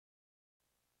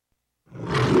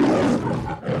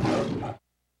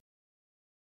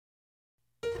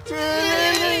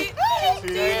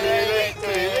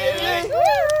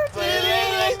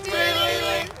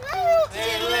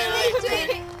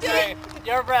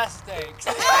for breast steaks.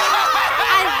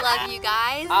 I love you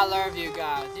guys. I love you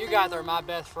guys. You guys are my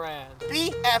best friends.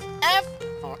 BFF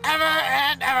forever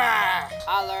and ever.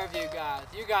 I love you guys.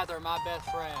 You guys are my best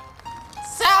friends.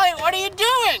 Sally, what are you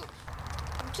doing?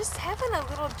 I'm just having a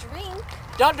little drink.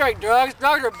 Don't drink drugs.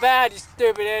 Drugs are bad, you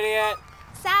stupid idiot.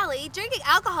 Sally, drinking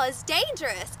alcohol is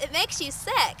dangerous. It makes you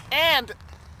sick. And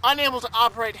unable to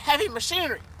operate heavy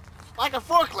machinery, like a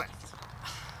forklift.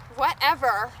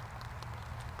 Whatever.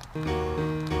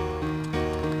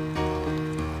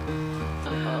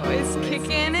 Oh, it's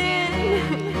kicking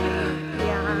in.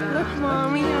 Yeah. Look,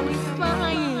 Mommy, I'm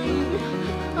flying.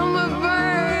 I'm a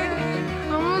bird.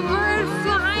 I'm a bird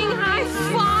flying high,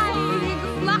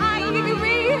 flying to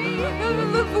me.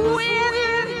 I'm the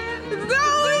wind,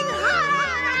 going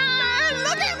high.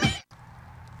 Look at me.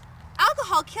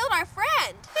 Alcohol killed our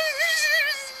friend.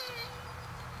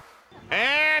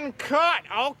 And cut.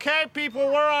 Okay,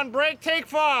 people, we're on break. Take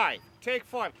 5. Take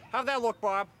 5. How'd that look,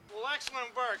 Bob? Well,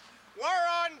 excellent work. We're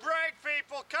on break,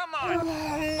 people. Come on. Oh,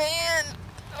 man.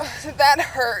 That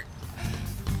hurt.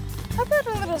 How about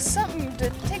a little something to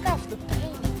take off the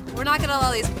pain? We're not gonna let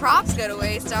all these props go to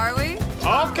waste, are we?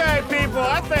 Okay, people,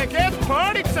 I think it's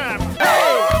party time.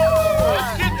 Hey!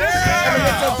 Let's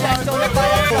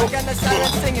get this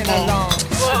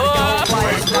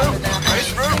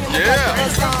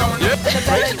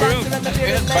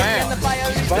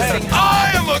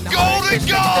I am a golden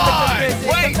god!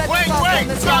 Wait!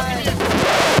 Stop!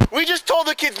 We just told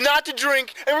the kids not to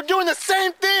drink, and we're doing the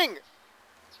same thing!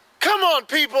 Come on,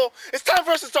 people! It's time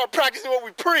for us to start practicing what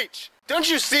we preach! Don't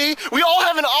you see? We all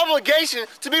have an obligation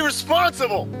to be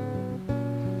responsible!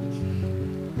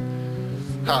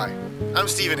 Hi, I'm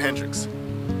Steven Hendricks.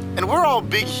 And we're all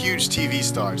big, huge TV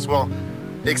stars. Well,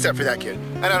 except for that kid.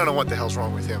 And I don't know what the hell's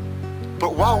wrong with him.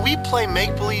 But while we play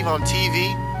make-believe on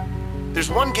TV, there's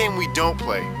one game we don't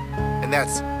play, and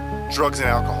that's drugs and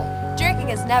alcohol. Drinking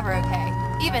is never okay,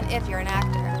 even if you're an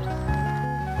actor.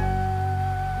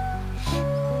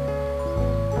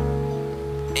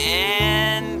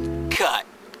 And cut.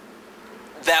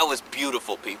 That was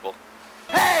beautiful, people.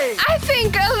 I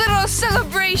think a little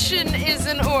celebration is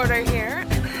in order here.